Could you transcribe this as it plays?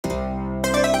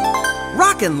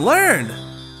Rock and learn!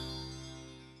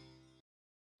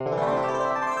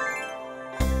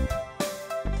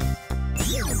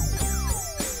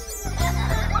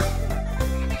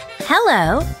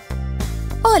 Hello.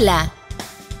 Hola.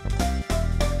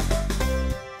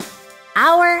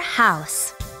 Our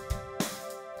house.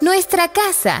 Nuestra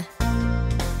casa.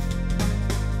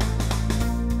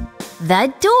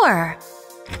 The door.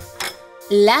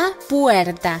 La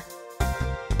puerta.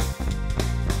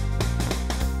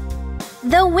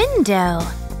 The window.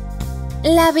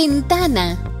 La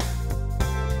ventana.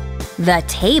 The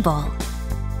table.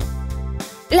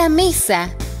 La mesa.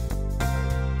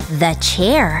 The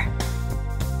chair.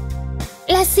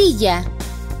 La silla.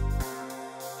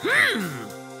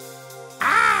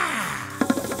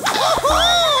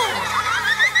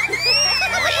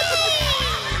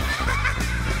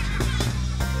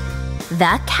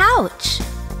 The couch.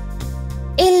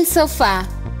 El sofá.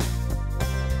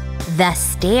 The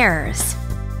stairs.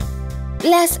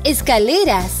 Las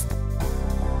escaleras.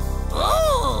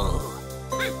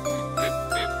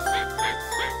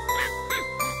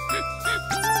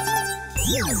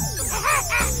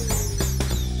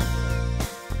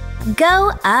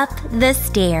 Go up the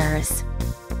stairs.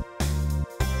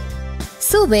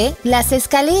 Sube las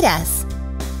escaleras.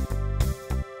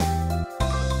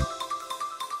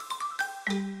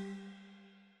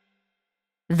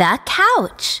 The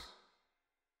couch.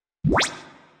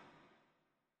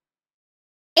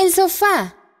 El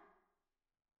sofá.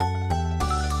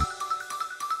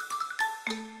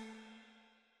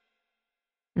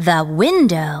 The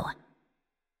window.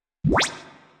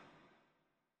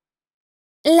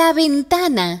 La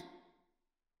ventana.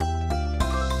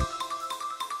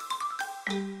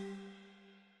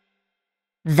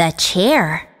 The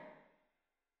chair.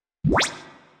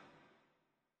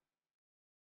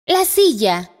 La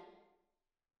silla.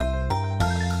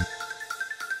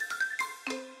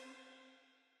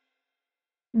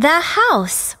 The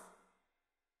house.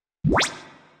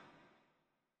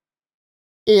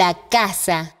 La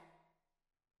casa.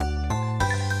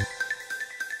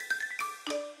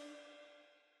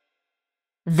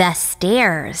 The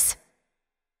stairs.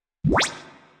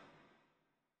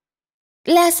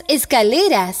 Las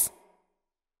escaleras.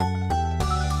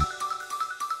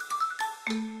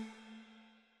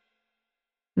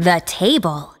 The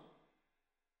table.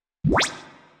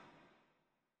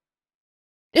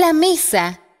 La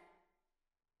mesa.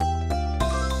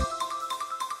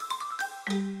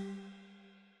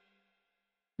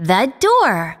 The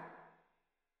door.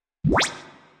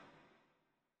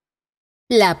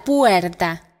 La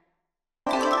puerta.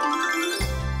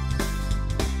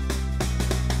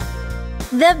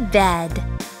 The bed.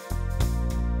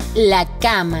 La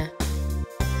cama.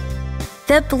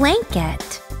 The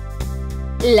blanket.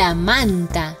 La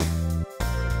manta.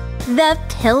 The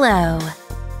pillow.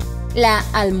 La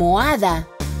almohada.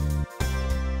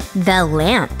 The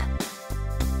lamp.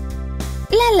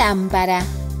 La lámpara.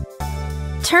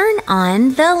 Turn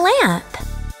on the lamp.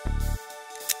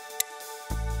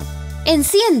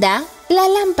 Encienda la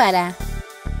lámpara.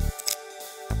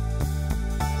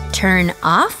 Turn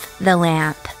off the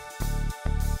lamp.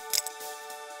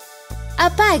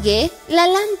 Apague la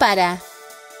lámpara.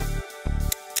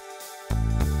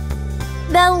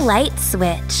 The light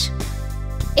switch.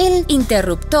 El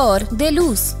interruptor de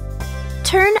luz.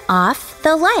 Turn off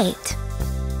the light.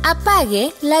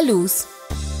 Apague la luz.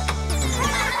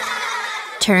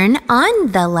 Turn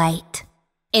on the light.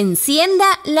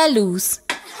 Encienda la luz.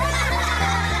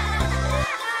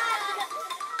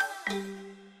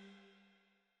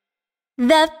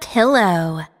 The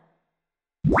pillow.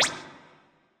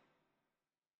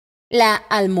 La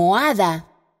almohada.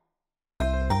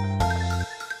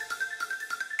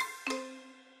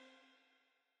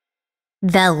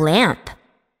 The lamp.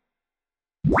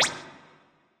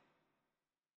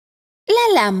 La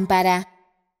lámpara.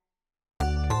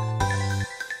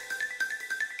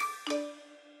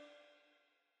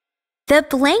 The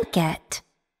blanket.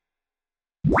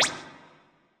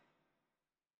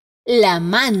 La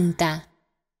manta.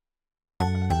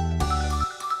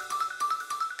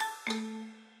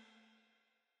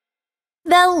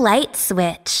 The light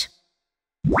switch.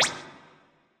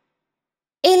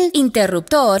 El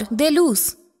interruptor de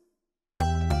luz.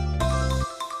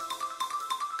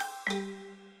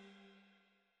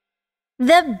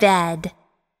 The bed.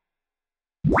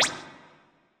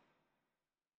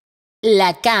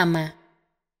 La cama.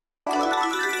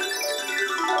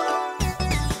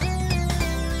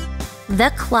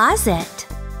 The closet.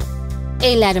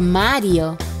 El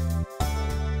armario.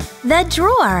 The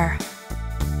drawer.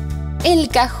 El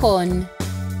cajón.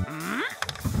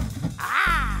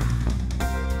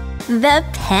 The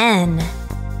pen.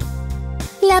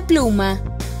 La pluma.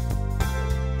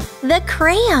 The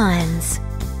crayons.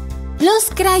 Los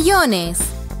crayones.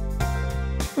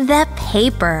 The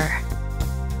paper.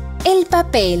 El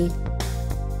papel.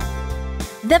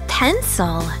 The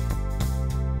pencil.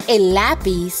 El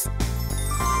lápiz.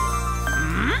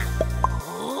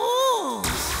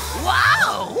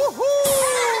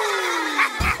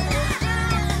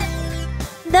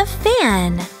 The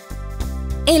fan.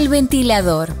 El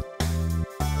ventilador.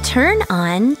 Turn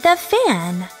on the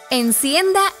fan.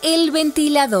 Encienda el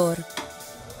ventilador.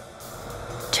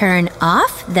 Turn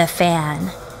off the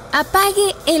fan.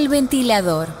 Apague el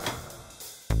ventilador.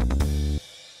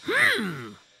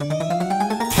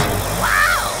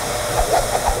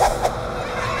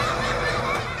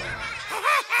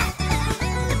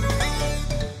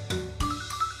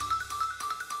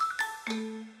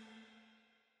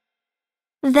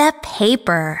 The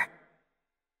paper.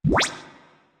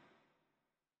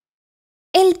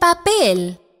 El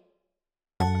papel.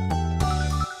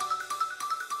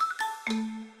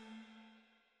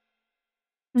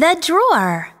 The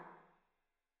drawer.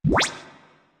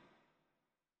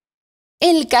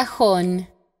 El cajón.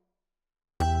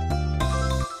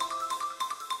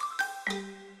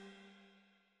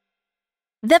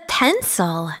 The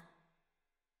pencil.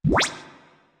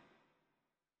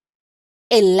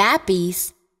 El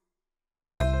lápiz.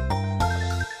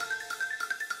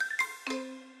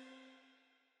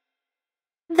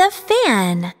 The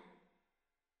fan.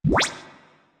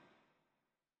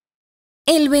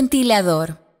 El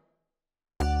ventilador.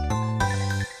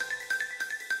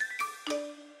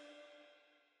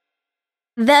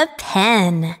 The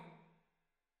pen.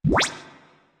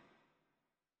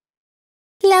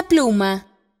 La pluma.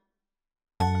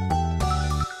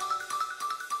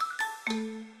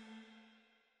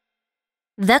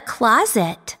 The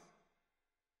closet.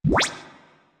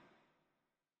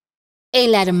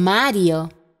 El armario.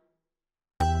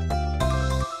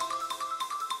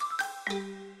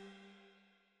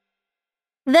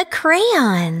 The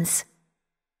crayons.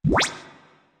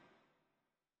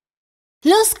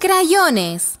 Los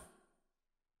crayones.